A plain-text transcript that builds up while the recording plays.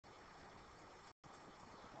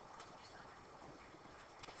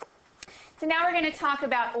So now we're going to talk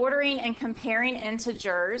about ordering and comparing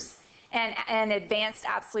integers and advanced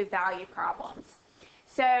absolute value problems.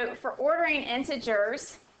 So for ordering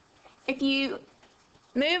integers, if you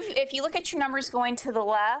look at your numbers going to the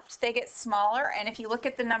left, they get smaller, and if you look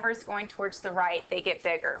at the numbers going towards the right, they get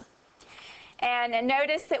bigger. And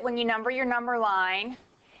notice that when you number your number line,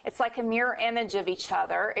 it's like a mirror image of each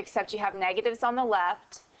other, except you have negatives on the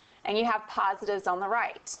left and you have positives on the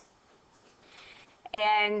right.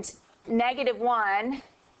 And -1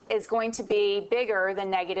 is going to be bigger than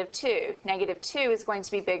 -2. -2 is going to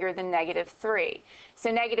be bigger than -3. So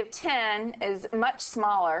 -10 is much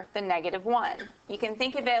smaller than -1. You can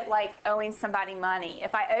think of it like owing somebody money.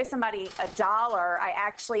 If I owe somebody $1, I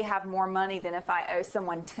actually have more money than if I owe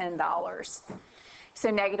someone $10. So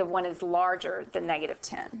 -1 is larger than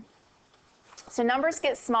 -10. So numbers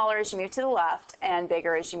get smaller as you move to the left and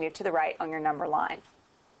bigger as you move to the right on your number line.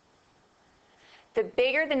 The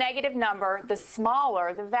bigger the negative number, the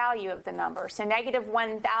smaller the value of the number. So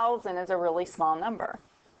 -1,000 is a really small number.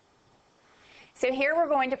 So here we're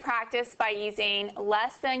going to practice by using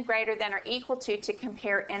less than, greater than, or equal to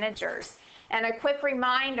compare integers. And a quick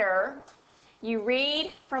reminder, you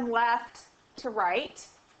read from left to right.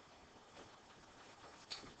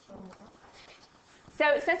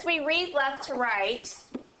 So since we read left to right,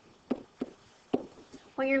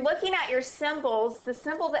 when you're looking at your symbols, the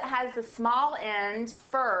symbol that has the small end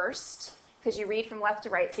first, because you read from left to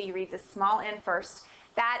right, so you read the small end first,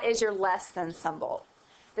 that is your less than symbol.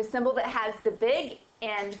 The symbol that has the big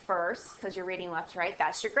end first, because you're reading left to right,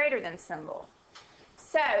 that's your greater than symbol.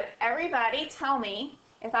 So everybody tell me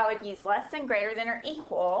if I would use less than, greater than, or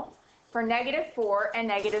equal for -4 and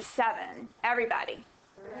 -7. Everybody.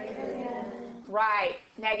 Greater than. Right.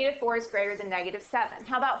 -4 is greater than -7.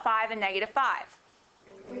 How about 5 and -5?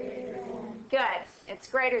 Greater than. Good. It's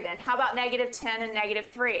greater than. How about -10 and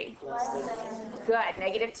 -3? Less than. Good.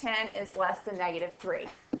 -10 is less than -3.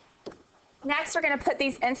 Next, we're going to put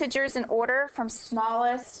these integers in order from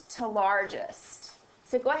smallest to largest.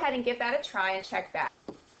 So go ahead and give that a try and check back.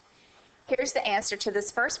 Here's the answer to this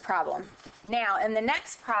first problem. Now, in the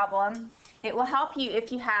next problem, it will help you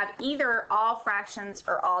if you have either all fractions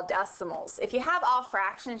or all decimals. If you have all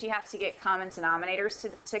fractions, you have to get common denominators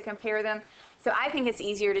to compare them. So I think it's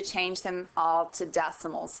easier to change them all to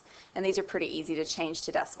decimals. And these are pretty easy to change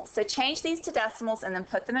to decimals. So change these to decimals and then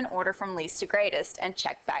put them in order from least to greatest and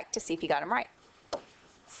check back to see if you got them right.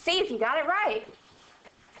 See if you got it right.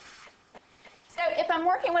 So if I'm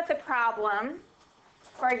working with a problem,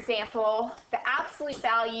 for example, the absolute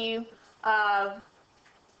value of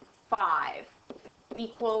 5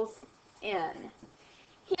 equals n.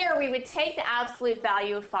 Here we would take the absolute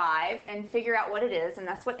value of 5 and figure out what it is, and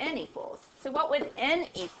that's what n equals. So what would n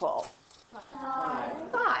equal?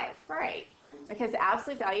 5, right. Because the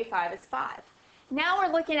absolute value of 5 is 5. Now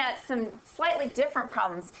we're looking at some slightly different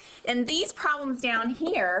problems. In these problems down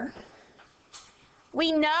here,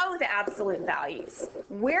 we know the absolute values.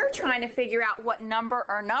 We're trying to figure out what number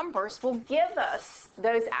or numbers will give us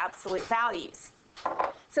those absolute values.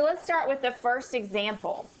 So let's start with the first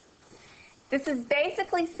example. This is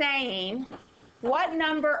basically saying what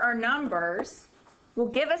number or numbers will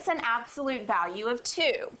give us an absolute value of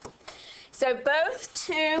 2. So both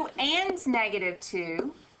 2 and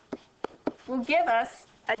 -2 will give us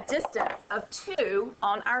a distance of 2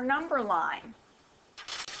 on our number line.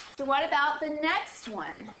 So what about the next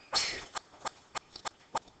one?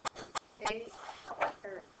 8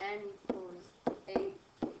 or n equals 8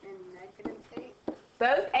 and -8.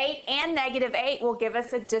 Both 8 and -8 will give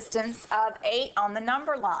us a distance of 8 on the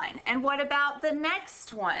number line. And what about the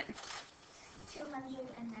next one? 200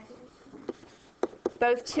 and -200.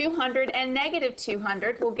 Both 200 and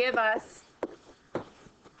 -200 will give us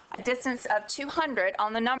a distance of 200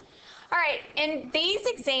 on the number. All right, in these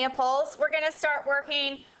examples, we're going to start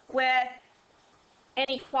working with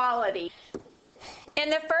inequality. In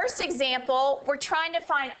the first example, we're trying to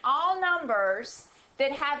find all numbers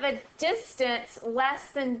that have a distance less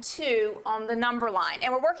than 2 on the number line.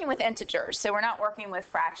 And we're working with integers, so we're not working with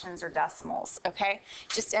fractions or decimals, okay?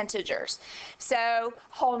 Just integers. So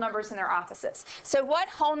whole numbers and their opposites. So what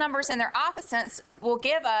whole numbers and their opposites will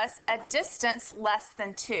give us a distance less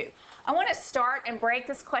than 2? I want to start and break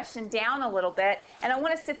this question down a little bit, and I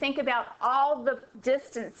want us to think about all the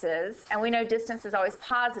distances, and we know distance is always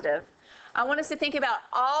positive. I want us to think about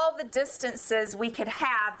all the distances we could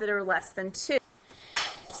have that are less than 2.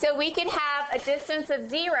 So we could have a distance of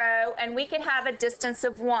 0, and we could have a distance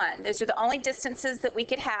of 1. Those are the only distances that we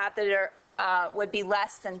could have that are, would be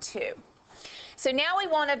less than 2. So now we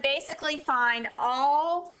want to basically find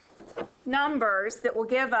all numbers that will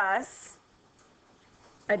give us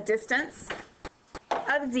a distance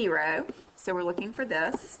of 0, so we're looking for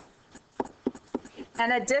this,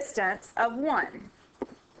 and a distance of 1.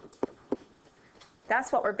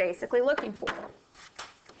 That's what we're basically looking for.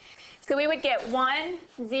 So we would get 1,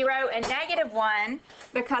 0, and negative 1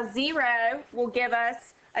 because 0 will give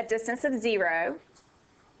us a distance of 0,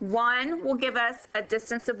 1 will give us a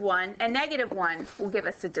distance of 1, and negative 1 will give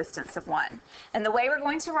us a distance of 1. And the way we're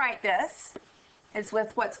going to write this is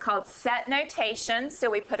with what's called set notation. So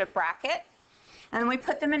we put a bracket, and we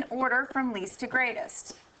put them in order from least to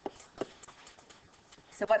greatest.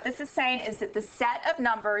 So what this is saying is that the set of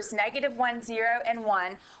numbers, negative 1, 0, and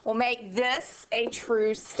 1, will make this a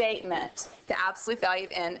true statement. The absolute value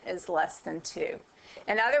of n is less than 2.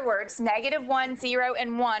 In other words, negative 1, 0,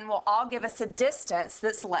 and 1 will all give us a distance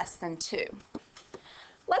that's less than 2.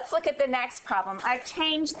 Let's look at the next problem. I've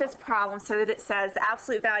changed this problem so that it says the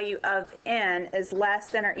absolute value of n is less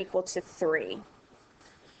than or equal to 3.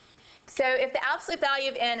 So if the absolute value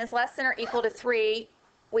of n is less than or equal to 3,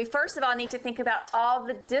 we first of all need to think about all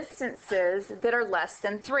the distances that are less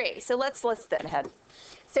than 3. So let's list them ahead.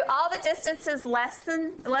 So all the distances less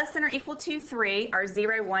than or equal to 3 are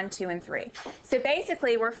 0, 1, 2, and 3. So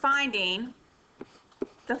basically we're finding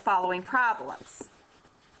the following problems.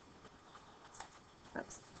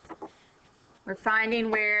 Oops. We're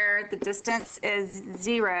finding where the distance is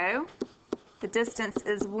 0, the distance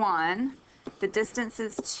is 1, the distance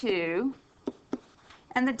is 2,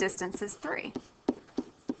 and the distance is 3.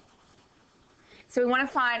 So we want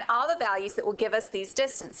to find all the values that will give us these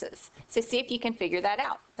distances. So see if you can figure that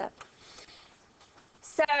out.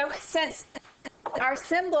 So since our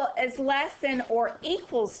symbol is less than or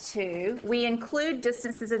equals to, we include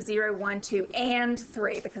distances of 0, 1, 2, and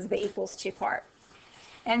 3 because of the equals to part.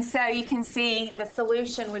 And so you can see the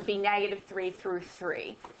solution would be negative 3 through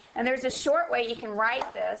 3. And there's a short way you can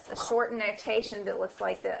write this, a short notation that looks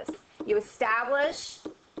like this. You establish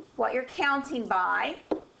what you're counting by,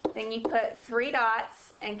 then you put 3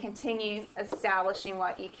 dots and continue establishing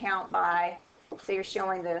what you count by. So you're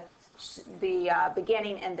showing the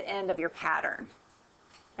beginning and the end of your pattern.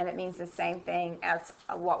 And it means the same thing as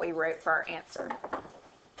what we wrote for our answer.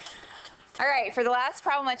 All right, for the last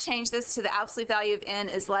problem, I changed this to the absolute value of n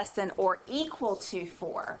is less than or equal to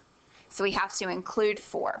 4. So we have to include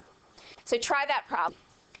 4. So try that problem.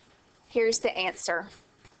 Here's the answer.